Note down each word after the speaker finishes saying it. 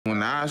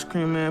the ice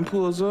cream man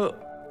pulls up,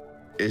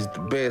 it's the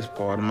best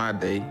part of my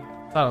day.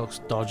 That looks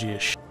dodgy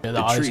as shit. The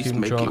The ice treats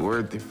cream make truck. it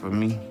worth it for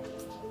me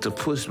to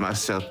push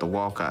myself to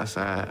walk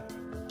outside.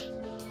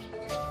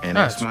 And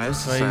that's my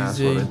exercise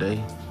for the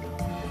day.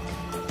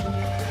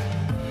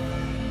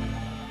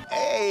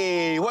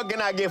 Hey, what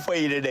can I get for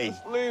you today?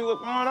 Lee, what's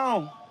going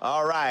on?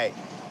 All right.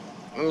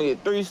 Let me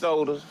get 3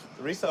 sodas,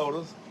 3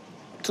 sodas.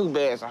 2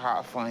 bags of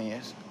hot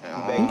Funyuns.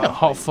 You get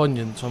hot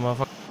Funyuns from my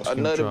fucking ice A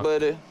cream nutty truck.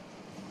 butter,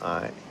 All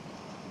right.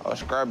 a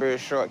strawberry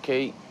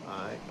shortcake, All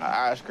right.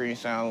 an ice cream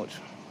sandwich,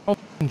 Oh,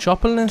 fucking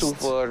shopping 2 list.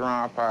 fudge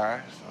round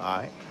pies, All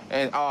right.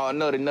 and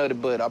nutty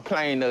butter, a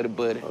plain nutty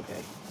butter.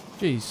 Okay.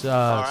 Jesus.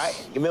 All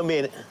right. Give me a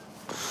minute.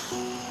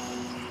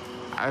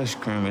 Ice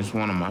cream is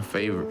one of my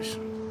favorites.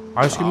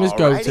 Ice cream is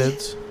Alrighty.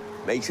 goated.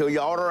 Make sure you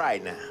order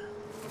right now.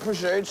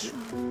 Appreciate you.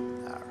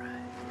 All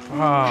right.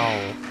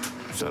 Wow.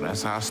 So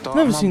that's how I start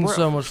Never my seen breakfast,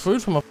 so much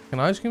food from a fucking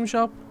ice cream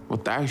shop.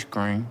 with the ice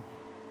cream.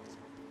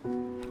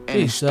 And it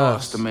Jesus.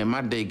 starts to make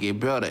my day get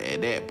better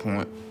at that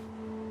point.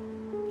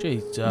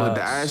 Jesus. But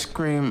the ice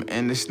cream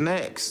and the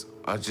snacks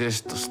are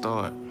just the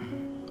start.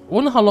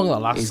 Wonder how long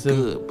that It's lasted.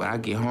 good, but I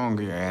get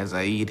hungrier as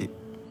I eat it.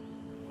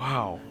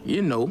 Wow.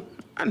 You know,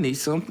 I need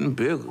something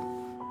bigger.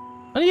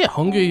 When you get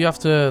hungry, you have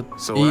to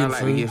So eat what I like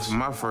to food. get for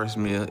my first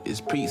meal is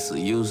pizza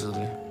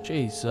usually.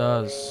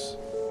 Jesus.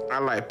 I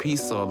like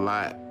pizza a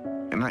lot,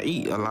 and I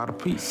eat a lot of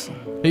pizza.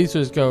 Pizza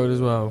is good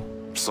as well.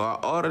 So I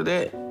order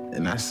that,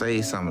 and I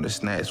save some of the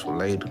snacks for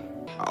later.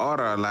 I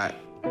order a lot,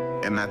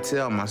 and I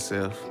tell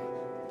myself,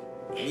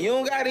 you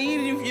don't gotta eat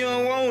it if you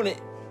don't want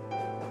it.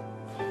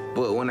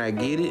 But when I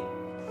get it,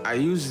 I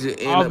usually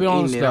end I'll up be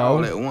honest eating it all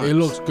though, at once. it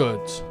looks good.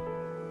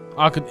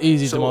 I could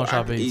easily so demolish I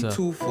that could eat pizza.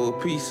 2 full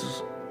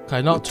pieces,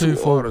 Okay, not with 2 2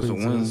 full orders of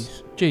pizzas.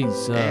 wings,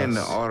 Jesus. and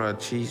the order of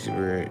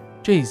cheeseburger.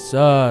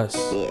 Jesus.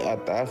 But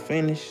after I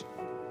finish,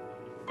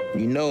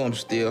 you know I'm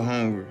still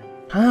hungry.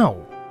 How?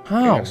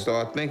 And How? I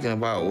start thinking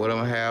about what I'm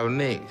gonna have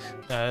next.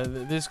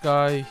 This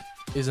guy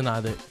is an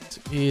addict.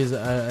 He is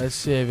a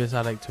serious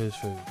addict to his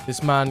food.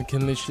 This man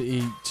can literally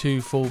eat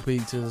 2 full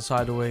pizzas, a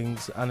side of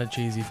wings, and a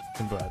cheesy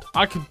fucking bread.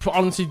 I could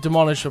honestly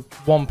demolish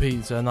 1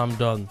 pizza and I'm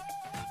done.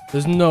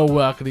 There's no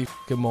way I could eat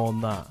fucking more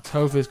than that.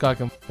 Hopefully this guy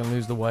can fucking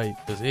lose the weight,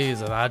 because he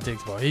is an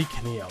addict, but he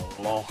can eat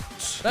a lot.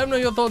 Let me know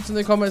your thoughts in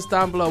the comments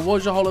down below.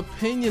 What's your whole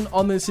opinion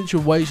on this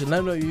situation?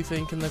 Let me know what you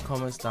think in the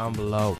comments down below.